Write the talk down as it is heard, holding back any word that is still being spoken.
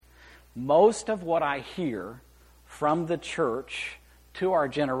Most of what I hear from the church to our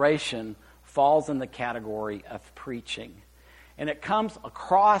generation falls in the category of preaching. And it comes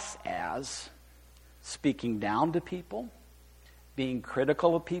across as speaking down to people, being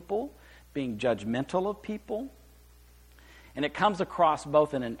critical of people, being judgmental of people. And it comes across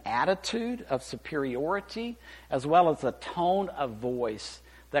both in an attitude of superiority as well as a tone of voice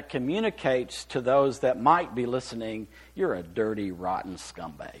that communicates to those that might be listening, you're a dirty, rotten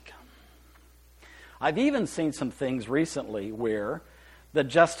scumbag. I've even seen some things recently where the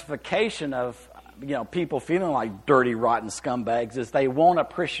justification of people feeling like dirty, rotten scumbags is they won't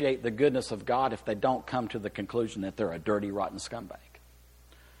appreciate the goodness of God if they don't come to the conclusion that they're a dirty, rotten scumbag.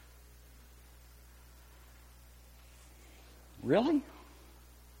 Really?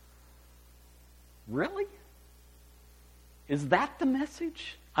 Really? Is that the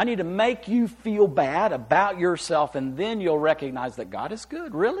message? I need to make you feel bad about yourself, and then you'll recognize that God is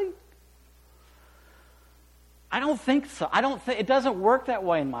good. Really? I don't think so. It doesn't work that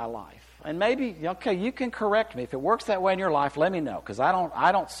way in my life. And maybe, okay, you can correct me. If it works that way in your life, let me know, because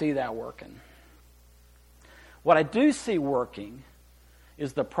I don't see that working. What I do see working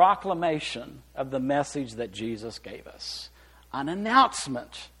is the proclamation of the message that Jesus gave us. An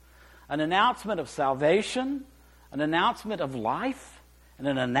announcement of salvation, an announcement of life, and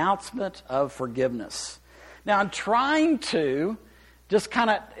an announcement of forgiveness. Now, I'm trying to just kind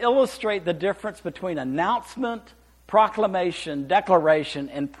of illustrate the difference between announcement, proclamation, declaration,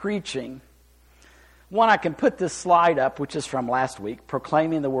 and preaching. One, I can put this slide up, which is from last week,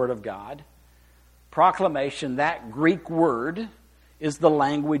 proclaiming the Word of God. Proclamation, that Greek word, is the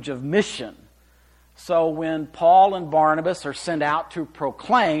language of mission. So when Paul and Barnabas are sent out to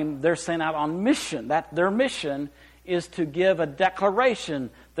proclaim, they're sent out on mission. Their mission is to give a declaration.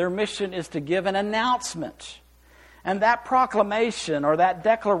 Their mission is to give an announcement. And that proclamation or that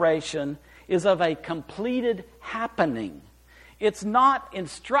declaration is of a completed happening. It's not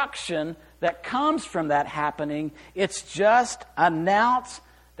instruction that comes from that happening. It's just announce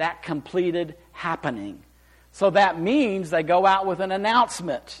that completed happening. So that means they go out with an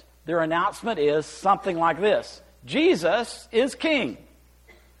announcement. Their announcement is something like this: Jesus is King.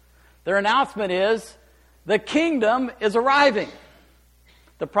 Their announcement is the kingdom is arriving.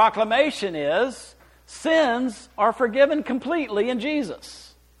 The proclamation is sins are forgiven completely in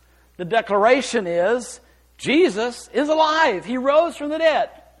Jesus. The declaration is Jesus is alive. He rose from the dead.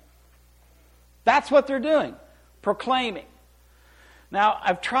 That's what they're doing, proclaiming. Now,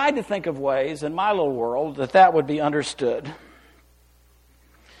 I've tried to think of ways in my little world that would be understood.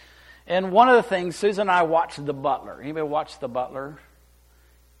 And one of the things, Susan and I watched The Butler. Anybody watch The Butler?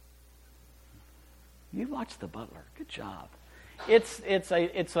 You watched The Butler. Good job. It's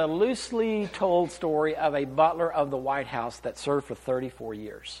a loosely told story of a butler of the White House that served for 34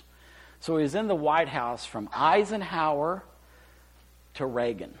 years. So he was in the White House from Eisenhower to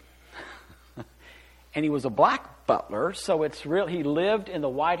Reagan. And he was a black butler, so it's real. He lived in the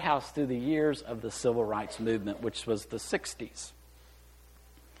White House through the years of the Civil Rights Movement, which was the 60s.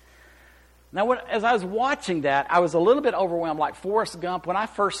 Now, as I was watching that, I was a little bit overwhelmed, like Forrest Gump. When I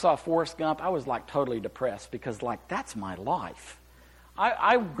first saw Forrest Gump, I was like totally depressed because, that's my life.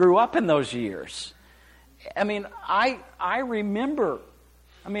 I grew up in those years. I mean, I remember.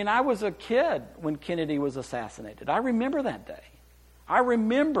 I was a kid when Kennedy was assassinated. I remember that day. I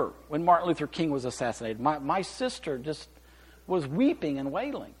remember when Martin Luther King was assassinated. My sister just was weeping and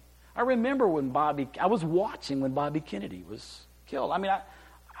wailing. I remember I was watching when Bobby Kennedy was killed.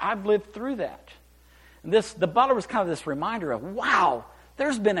 I've lived through that. And the Butler was kind of this reminder of, wow,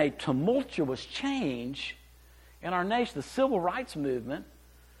 there's been a tumultuous change in our nation. The Civil Rights Movement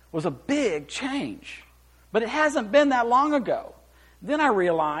was a big change. But it hasn't been that long ago. Then I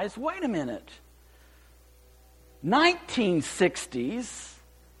realized, wait a minute. 1960s,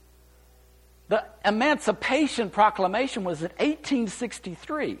 the Emancipation Proclamation was in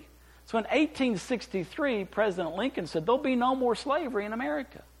 1863. So in 1863, President Lincoln said, there'll be no more slavery in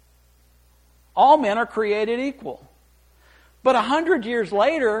America. All men are created equal. But 100 years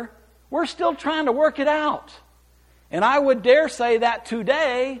later, we're still trying to work it out. And I would dare say that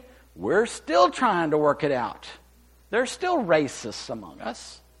today, we're still trying to work it out. There's still racists among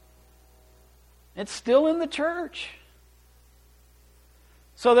us. It's still in the church.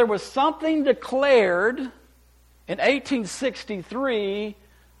 So there was something declared in 1863,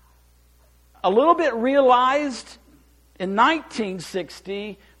 a little bit realized in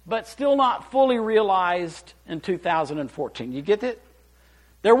 1960, but still not fully realized in 2014. You get it?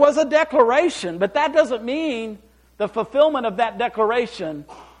 There was a declaration, but that doesn't mean the fulfillment of that declaration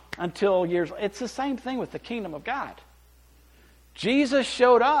until years. It's the same thing with the kingdom of God. Jesus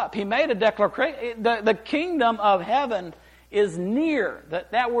showed up. He made a declaration. The kingdom of heaven is near.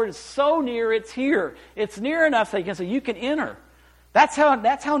 That word is so near, it's here. It's near enough that you can say, you can enter. That's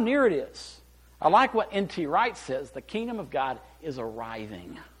how near it is. I like what N.T. Wright says. The kingdom of God is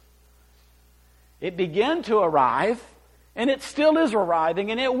arriving. It began to arrive, and it still is arriving,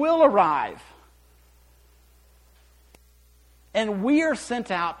 and it will arrive. And we are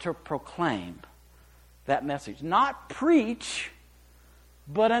sent out to proclaim that message. Not preach,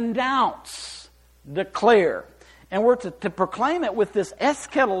 but announce, declare. And we're to proclaim it with this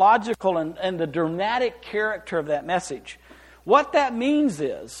eschatological and the dramatic character of that message. What that means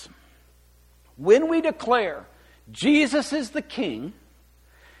is, when we declare Jesus is the King,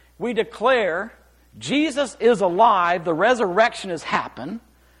 we declare Jesus is alive, the resurrection has happened.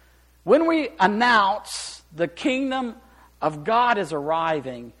 When we announce the kingdom of God is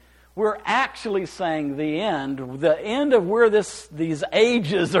arriving, we're actually saying the end of where these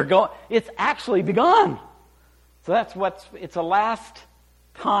ages are going. It's actually begun. So it's a last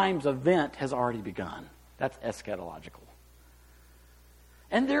times event has already begun. That's eschatological.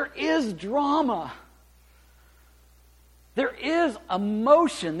 And there is drama. There is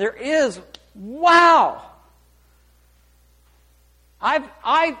emotion. There is, wow.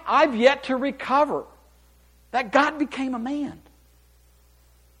 I've yet to recover that God became a man.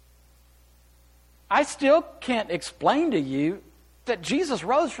 I still can't explain to you that Jesus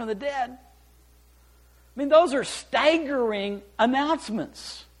rose from the dead. I mean, those are staggering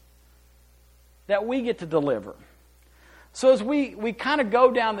announcements that we get to deliver. So as we kind of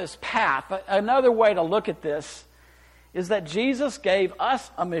go down this path, another way to look at this is that Jesus gave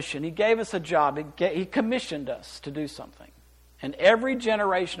us a mission. He gave us a job. He commissioned us to do something. And every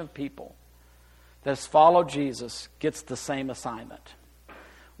generation of people that has followed Jesus gets the same assignment.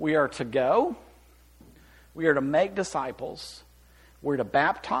 We are to go. We are to make disciples. We're to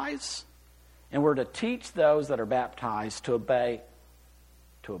baptize. And we're to teach those that are baptized to obey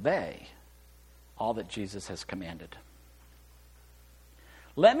all that Jesus has commanded.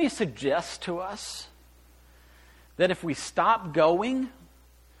 Let me suggest to us that if we stop going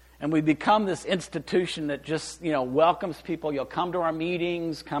and we become this institution that just, welcomes people, you'll come to our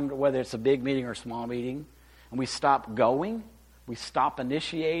meetings, whether it's a big meeting or a small meeting, and we stop going, we stop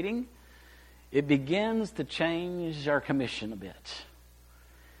initiating, it begins to change our commission a bit.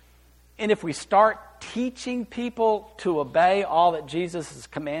 And if we start teaching people to obey all that Jesus has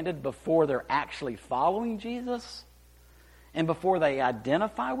commanded before they're actually following Jesus, and before they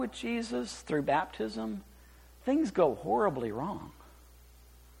identify with Jesus through baptism, things go horribly wrong.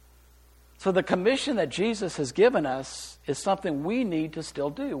 So the commission that Jesus has given us is something we need to still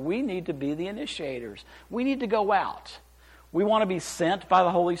do. We need to be the initiators. We need to go out. We want to be sent by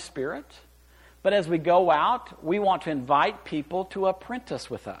the Holy Spirit. But as we go out, we want to invite people to apprentice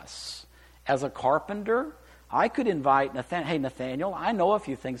with us. As a carpenter, I could invite Nathaniel. Hey, Nathaniel, I know a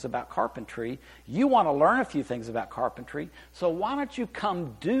few things about carpentry. You want to learn a few things about carpentry. So why don't you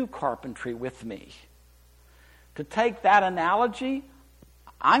come do carpentry with me? To take that analogy,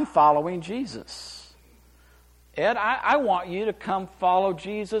 I'm following Jesus. Ed, I want you to come follow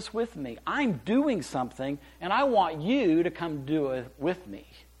Jesus with me. I'm doing something, and I want you to come do it with me.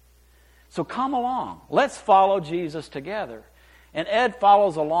 So come along. Let's follow Jesus together. And Ed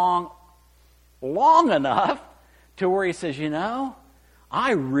follows along long enough to where he says,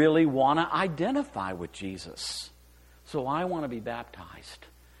 I really want to identify with Jesus. So I want to be baptized.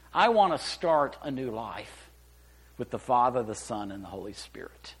 I want to start a new life with the Father, the Son, and the Holy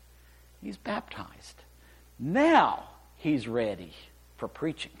Spirit. He's baptized. Now he's ready for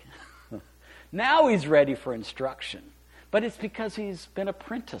preaching. Now he's ready for instruction. But it's because he's been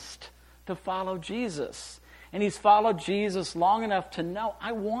apprenticed to follow Jesus. And he's followed Jesus long enough to know,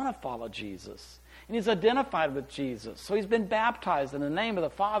 I want to follow Jesus. And he's identified with Jesus. So he's been baptized in the name of the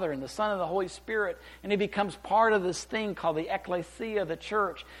Father and the Son and the Holy Spirit. And he becomes part of this thing called the ecclesia, the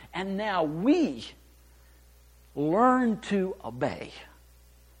church. And now we learn to obey.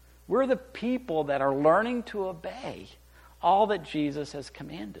 We're the people that are learning to obey all that Jesus has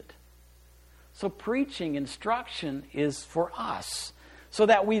commanded. So preaching, instruction is for us, so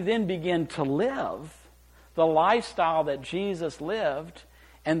that we then begin to live the lifestyle that Jesus lived,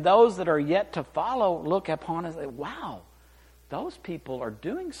 and those that are yet to follow look upon us and say, wow, those people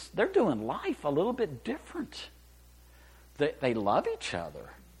they're doing life a little bit different. They love each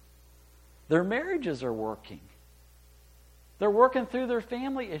other. Their marriages are working. They're working through their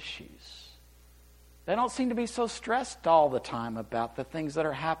family issues. They don't seem to be so stressed all the time about the things that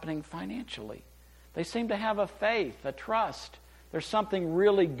are happening financially. They seem to have a faith, a trust. There's something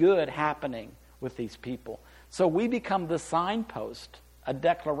really good happening with these people. So we become the signpost, a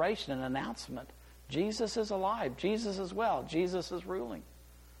declaration, an announcement. Jesus is alive. Jesus is well. Jesus is ruling.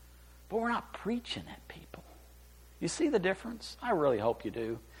 But we're not preaching at people. You see the difference? I really hope you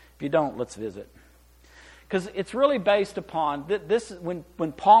do. If you don't, let's visit. Because it's really based upon this. When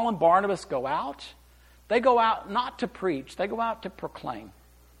Paul and Barnabas go out, they go out not to preach. They go out to proclaim.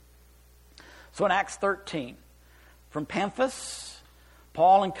 So in Acts 13, from Paphos,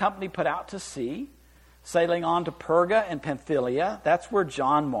 Paul and company put out to sea, sailing on to Perga and Pamphylia. That's where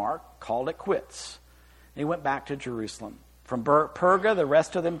John Mark called it quits. He went back to Jerusalem. From Perga, the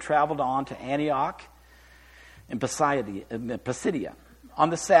rest of them traveled on to Antioch and Pisidia. On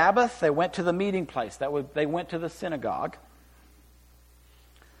the Sabbath, they went to the meeting place. They went to the synagogue.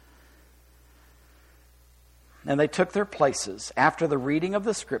 And they took their places. After the reading of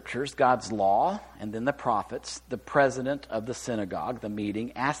the Scriptures, God's law, and then the prophets, the president of the synagogue, the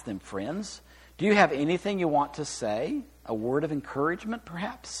meeting, asked them, "Friends, do you have anything you want to say? A word of encouragement,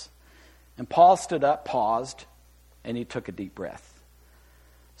 perhaps?" And Paul stood up, paused, and he took a deep breath.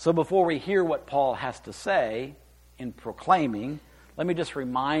 So before we hear what Paul has to say in proclaiming, let me just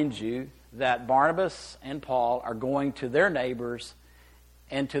remind you that Barnabas and Paul are going to their neighbors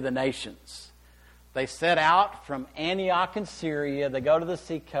and to the nations. They set out from Antioch in Syria. They go to the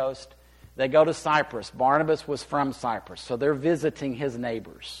seacoast. They go to Cyprus. Barnabas was from Cyprus. So they're visiting his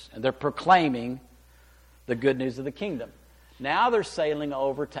neighbors. And they're proclaiming the good news of the kingdom. Now they're sailing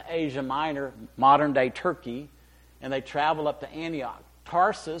over to Asia Minor, modern-day Turkey, and they travel up to Antioch.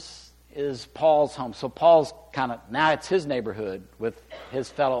 Tarsus is Paul's home. So Paul's now it's his neighborhood with his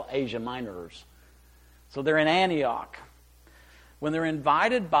fellow Asia Minorers. So they're in Antioch. When they're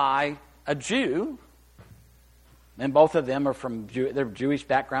invited by a Jew, and both of them are they're Jewish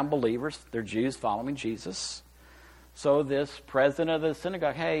background believers. They're Jews following Jesus. So this president of the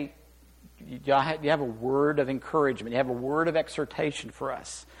synagogue, "Hey, you have a word of encouragement. You have a word of exhortation for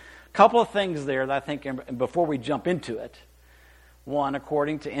us." A couple of things there that I think, and before we jump into it. One,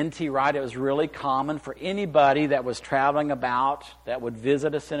 according to N.T. Wright, it was really common for anybody that was traveling about, that would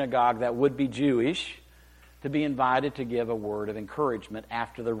visit a synagogue that would be Jewish, to be invited to give a word of encouragement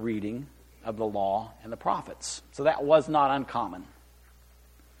after the reading of the law and the prophets. So that was not uncommon.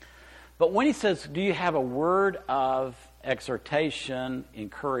 But when he says, "Do you have a word of exhortation,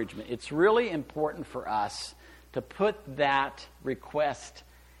 encouragement?" it's really important for us to put that request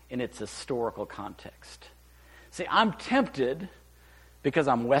in its historical context. See, I'm tempted, because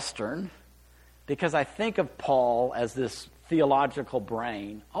I'm Western, because I think of Paul as this theological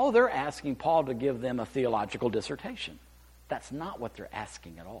brain. Oh, they're asking Paul to give them a theological dissertation. That's not what they're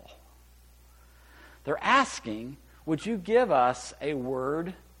asking at all. They're asking, would you give us a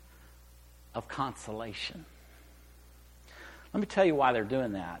word of consolation? Let me tell you why they're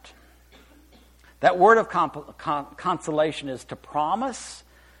doing that. That word of consolation is to promise,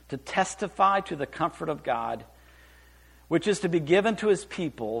 to testify to the comfort of God, which is to be given to his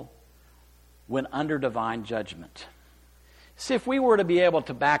people when under divine judgment. See, if we were to be able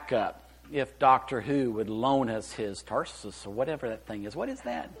to back up, if Doctor Who would loan us his Tarsus or whatever that thing is. What is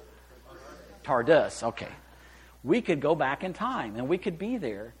that? Tardus, okay. We could go back in time and we could be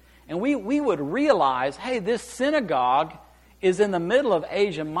there. And we would realize, hey, this synagogue is in the middle of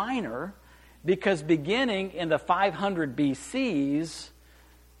Asia Minor because beginning in the 500 BCs,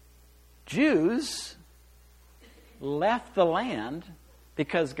 Jews left the land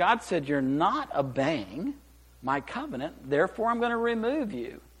because God said, "You're not obeying my covenant, therefore I'm going to remove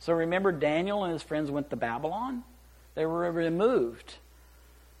you." So remember, Daniel and his friends went to Babylon? They were removed.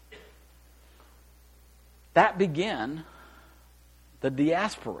 That began the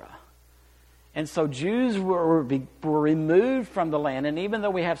diaspora. And so Jews were removed from the land, and even though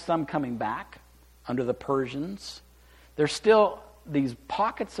we have some coming back under the Persians, there's still these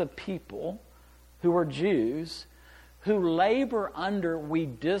pockets of people who are Jews who labor under, we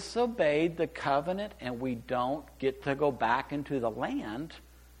disobeyed the covenant and we don't get to go back into the land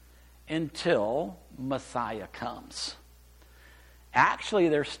until Messiah comes. Actually,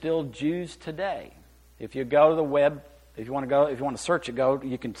 there's still Jews today. If you go to the web, if you want to search it,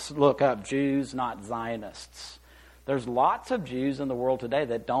 you can look up Jews, not Zionists. There's lots of Jews in the world today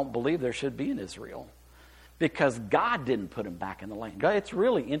that don't believe there should be an Israel because God didn't put them back in the land. It's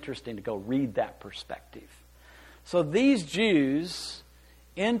really interesting to go read that perspective. So these Jews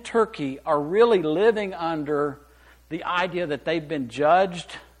in Turkey are really living under the idea that they've been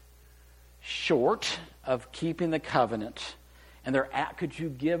judged short of keeping the covenant. And they're at, could you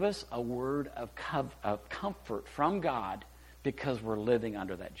give us a word of comfort from God because we're living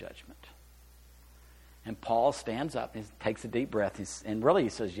under that judgment? And Paul stands up and takes a deep breath and really he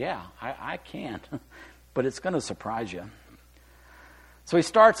says, yeah, I can. but it's going to surprise you. So he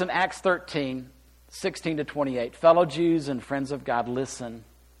starts in Acts 13, 16 to 28. Fellow Jews and friends of God, listen.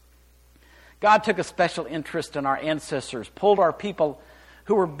 God took a special interest in our ancestors, pulled our people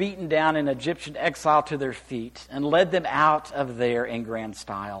who were beaten down in Egyptian exile to their feet, and led them out of there in grand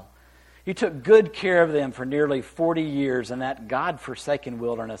style. He took good care of them for nearly 40 years in that God-forsaken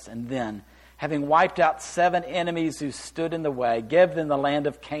wilderness, and then, having wiped out 7 enemies who stood in the way, gave them the land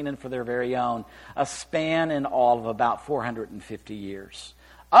of Canaan for their very own, a span in all of about 450 years.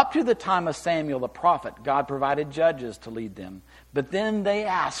 Up to the time of Samuel the prophet, God provided judges to lead them. But then they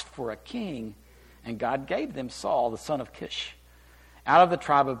asked for a king, and God gave them Saul, the son of Kish, out of the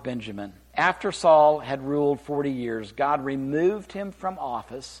tribe of Benjamin. After Saul had ruled 40 years, God removed him from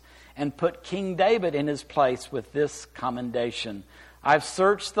office and put King David in his place with this commendation. I've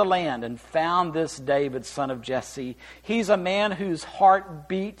searched the land and found this David, son of Jesse. He's a man whose heart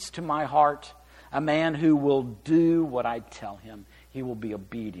beats to my heart, a man who will do what I tell him. He will be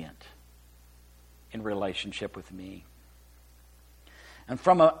obedient in relationship with me. And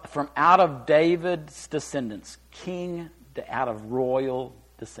from out of David's descendants, out of royal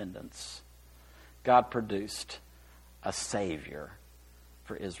descendants, God produced a Savior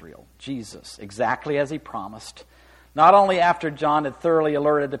for Israel, Jesus, exactly as he promised. Not only after John had thoroughly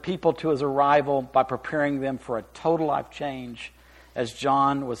alerted the people to his arrival by preparing them for a total life change, as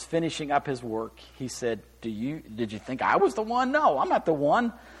John was finishing up his work, he said, Did you think I was the one? No, I'm not the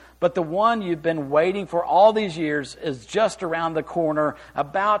one. But the one you've been waiting for all these years is just around the corner,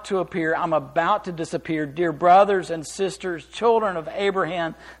 about to appear. I'm about to disappear. Dear brothers and sisters, children of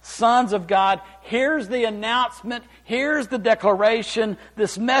Abraham, sons of God, here's the announcement. Here's the declaration.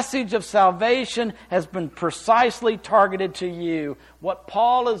 This message of salvation has been precisely targeted to you. What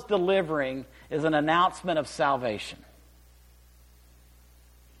Paul is delivering is an announcement of salvation.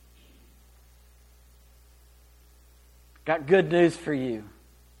 Got good news for you.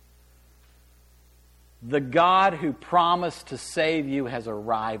 The God who promised to save you has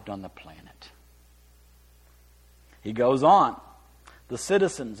arrived on the planet. He goes on. The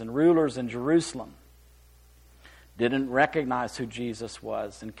citizens and rulers in Jerusalem didn't recognize who Jesus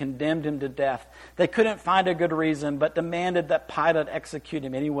was and condemned him to death. They couldn't find a good reason, but demanded that Pilate execute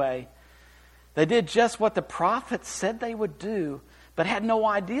him anyway. They did just what the prophets said they would do, but had no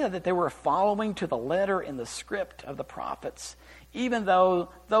idea that they were following to the letter in the script of the prophets, even though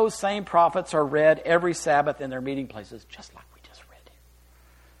those same prophets are read every Sabbath in their meeting places, just like we just read.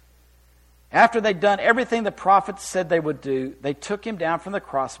 After they'd done everything the prophets said they would do, they took him down from the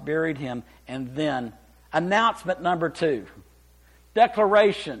cross, buried him, and then, announcement number 2,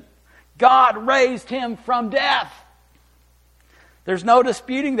 declaration, God raised him from death. There's no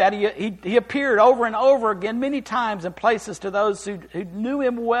disputing that. He appeared over and over again many times in places to those who knew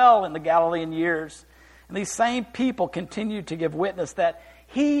him well in the Galilean years. And these same people continue to give witness that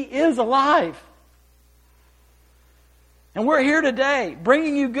he is alive. And we're here today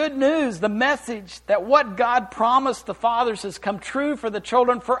bringing you good news, the message that what God promised the fathers has come true for the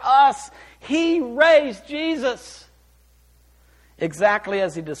children. For us, he raised Jesus. Exactly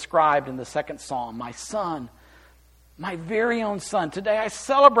as he described in the 2nd Psalm, my son, my very own son, today I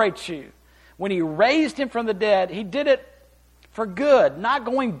celebrate you. When he raised him from the dead, he did it for good, not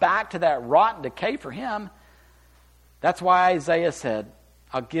going back to that rot and decay for him. That's why Isaiah said,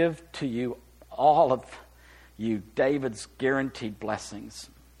 I'll give to you all of you David's guaranteed blessings.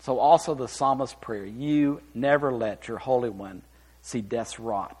 So also the psalmist's prayer, you never let your Holy One see death's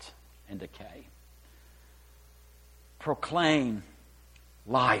rot and decay. Proclaim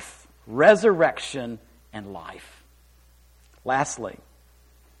life, resurrection, and life. Lastly,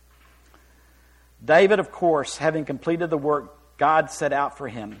 David, of course, having completed the work God set out for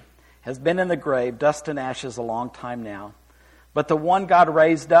him, has been in the grave, dust and ashes, a long time now. But the one God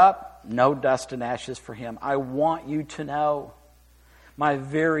raised up, no dust and ashes for him. I want you to know, my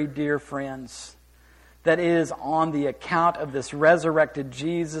very dear friends, that it is on the account of this resurrected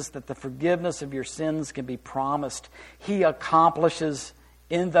Jesus that the forgiveness of your sins can be promised. He accomplishes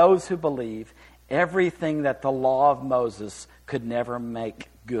in those who believe everything that the law of Moses could never make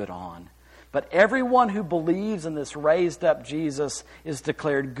good on. But everyone who believes in this raised up Jesus is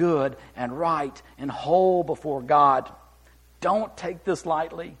declared good and right and whole before God. Don't take this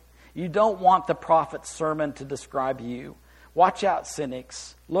lightly. You don't want the prophet's sermon to describe you. Watch out,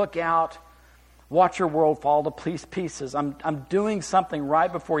 cynics. Look out. Watch your world fall to pieces. I'm doing something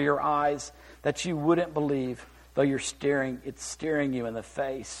right before your eyes that you wouldn't believe, though it's staring you in the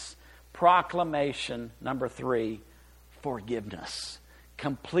face. Proclamation number 3, forgiveness.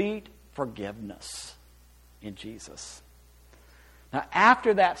 Complete forgiveness in Jesus. Now,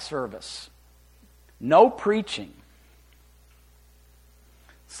 after that service, No preaching.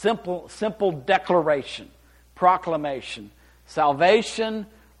 Simple declaration, proclamation, salvation,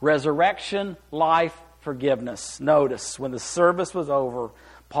 resurrection, life, forgiveness. Notice, when the service was over,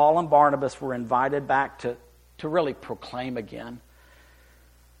 Paul and Barnabas were invited back to really proclaim again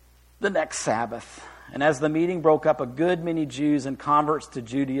the next Sabbath. And as the meeting broke up, a good many Jews and converts to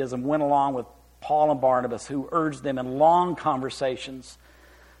Judaism went along with Paul and Barnabas, who urged them in long conversations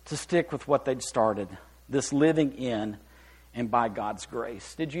to stick with what they'd started, this living in and by God's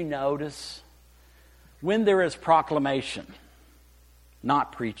grace. Did you notice? When there is proclamation,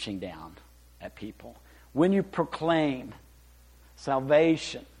 not preaching down at people, when you proclaim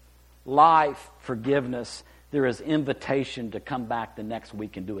salvation, life, forgiveness, there is invitation to come back the next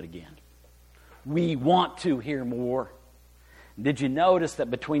week and do it again. We want to hear more. Did you notice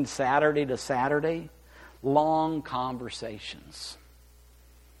that between Saturday to Saturday, long conversations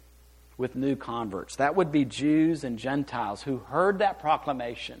with new converts? That would be Jews and Gentiles who heard that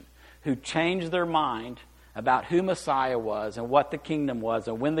proclamation, who changed their mind about who Messiah was and what the kingdom was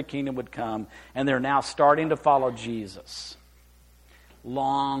and when the kingdom would come, and they're now starting to follow Jesus.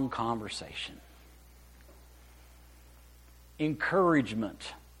 Long conversation.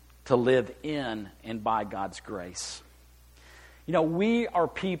 Encouragement to live in and by God's grace. You know, we are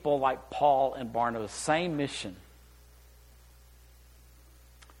people like Paul and Barnabas, same mission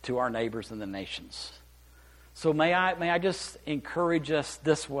to our neighbors in the nations. So may I just encourage us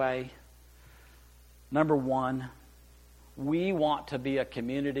this way. Number one, we want to be a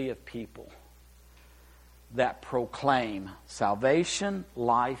community of people that proclaim salvation,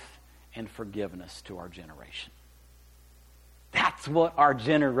 life, and forgiveness to our generation. That's what our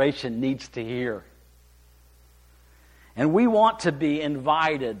generation needs to hear. And we want to be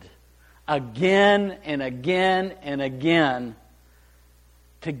invited again and again and again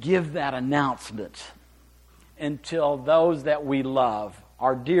to give that announcement until those that we love,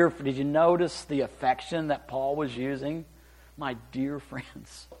 our dear, did you notice the affection that Paul was using? My dear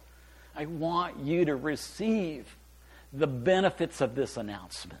friends, I want you to receive the benefits of this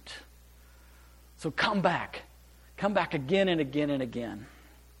announcement. So come back again and again and again.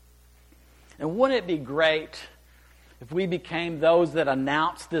 And wouldn't it be great if we became those that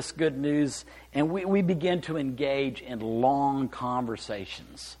announce this good news and we begin to engage in long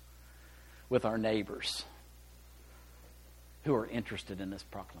conversations with our neighbors who are interested in this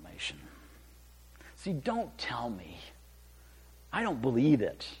proclamation? See, don't tell me. I don't believe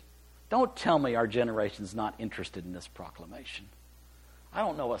it. Don't tell me our generation's not interested in this proclamation. I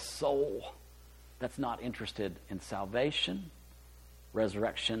don't know a soul that's not interested in salvation,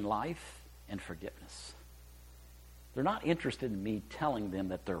 resurrection, life, and forgiveness. They're not interested in me telling them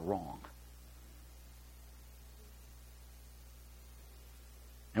that they're wrong.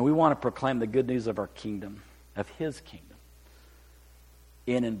 And we want to proclaim the good news of our kingdom, of His kingdom,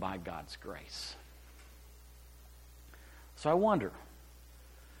 in and by God's grace. So I wonder,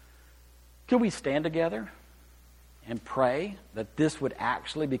 could we stand together and pray that this would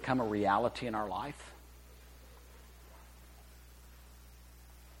actually become a reality in our life?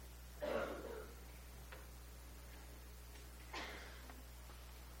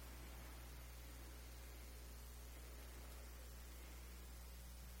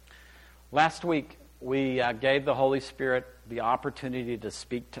 Last week, we gave the Holy Spirit the opportunity to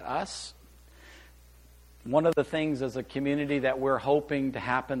speak to us. One of the things as a community that we're hoping to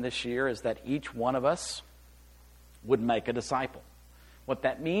happen this year is that each one of us would make a disciple. What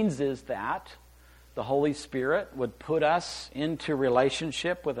that means is that the Holy Spirit would put us into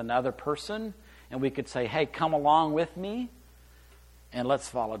relationship with another person, and we could say, hey, come along with me, and let's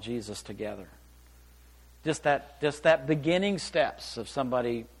follow Jesus together. Just that beginning steps of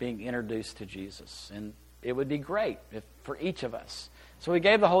somebody being introduced to Jesus. And it would be great for each of us. So we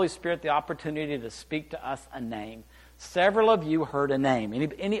gave the Holy Spirit the opportunity to speak to us a name. Several of you heard a name.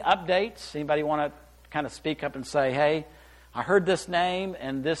 Any updates? Anybody want to kind of speak up and say, hey, I heard this name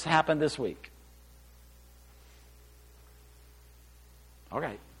and this happened this week?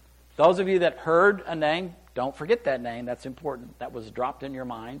 Okay. Those of you that heard a name, don't forget that name. That's important. That was dropped in your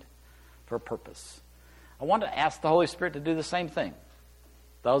mind for a purpose. I want to ask the Holy Spirit to do the same thing.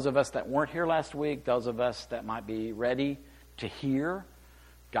 Those of us that weren't here last week, those of us that might be ready to hear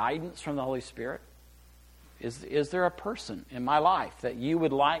guidance from the Holy Spirit, is there a person in my life that you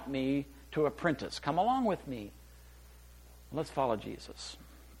would like me to apprentice? Come along with me. Let's follow Jesus.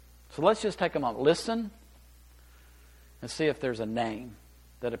 So let's just take a moment. Listen and see if there's a name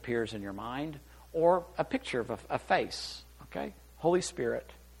that appears in your mind or a picture of a face. Okay? Holy Spirit,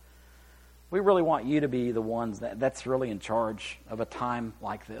 we really want you to be the ones that's really in charge of a time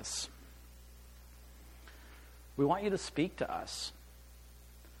like this. We want you to speak to us.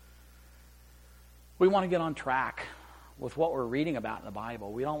 We want to get on track with what we're reading about in the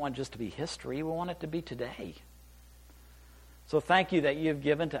Bible. We don't want it just to be history. We want it to be today. So thank you that you've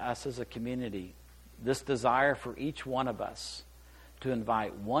given to us as a community this desire for each one of us to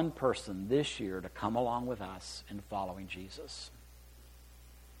invite one person this year to come along with us in following Jesus.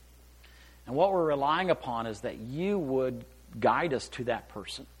 And what we're relying upon is that you would guide us to that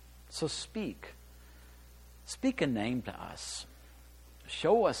person. So speak. Speak a name to us.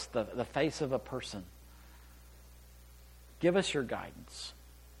 Show us the face of a person. Give us your guidance.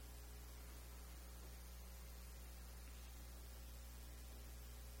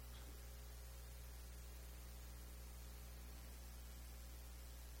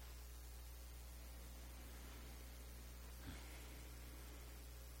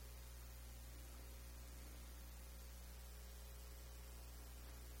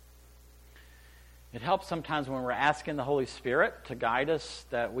 It helps sometimes when we're asking the Holy Spirit to guide us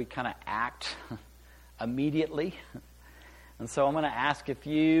that we kind of act immediately. And so I'm going to ask if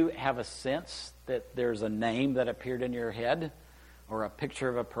you have a sense that there's a name that appeared in your head or a picture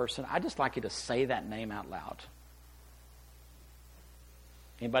of a person. I'd just like you to say that name out loud.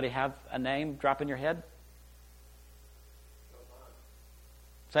 Anybody have a name drop in your head? Jovan.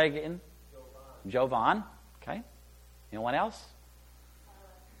 Say again. Jovan. Okay. Anyone else?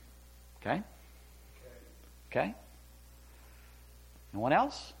 Okay. Okay. Anyone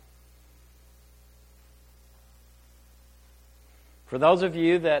else? For those of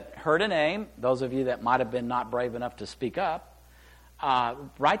you that heard a name, those of you that might have been not brave enough to speak up,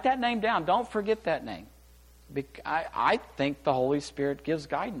 write that name down. Don't forget that name. I think the Holy Spirit gives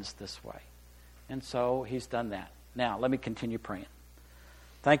guidance this way. And so He's done that. Now, let me continue praying.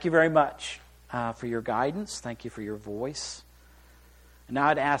 Thank you very much for your guidance. Thank you for your voice. And now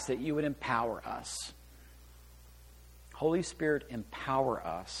I'd ask that you would empower us. Holy Spirit, empower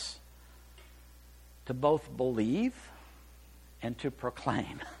us to both believe and to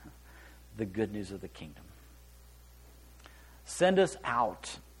proclaim the good news of the kingdom. Send us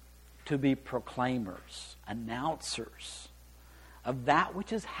out to be proclaimers, announcers of that which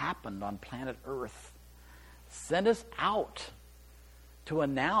has happened on planet Earth. Send us out to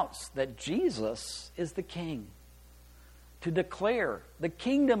announce that Jesus is the King, to declare the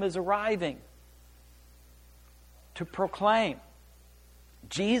kingdom is arriving, to proclaim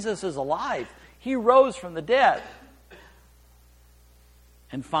Jesus is alive. He rose from the dead.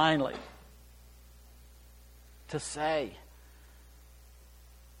 And finally, to say,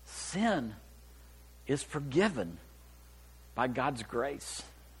 sin is forgiven by God's grace.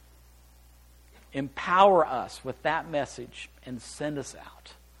 Empower us with that message and send us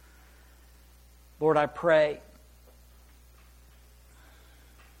out. Lord, I pray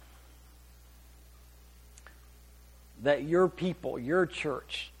that your people, your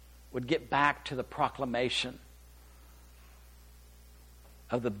church, would get back to the proclamation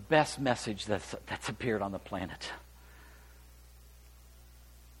of the best message that's appeared on the planet.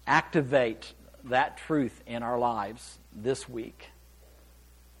 Activate that truth in our lives this week,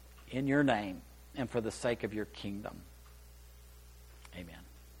 in your name, and for the sake of your kingdom. Amen.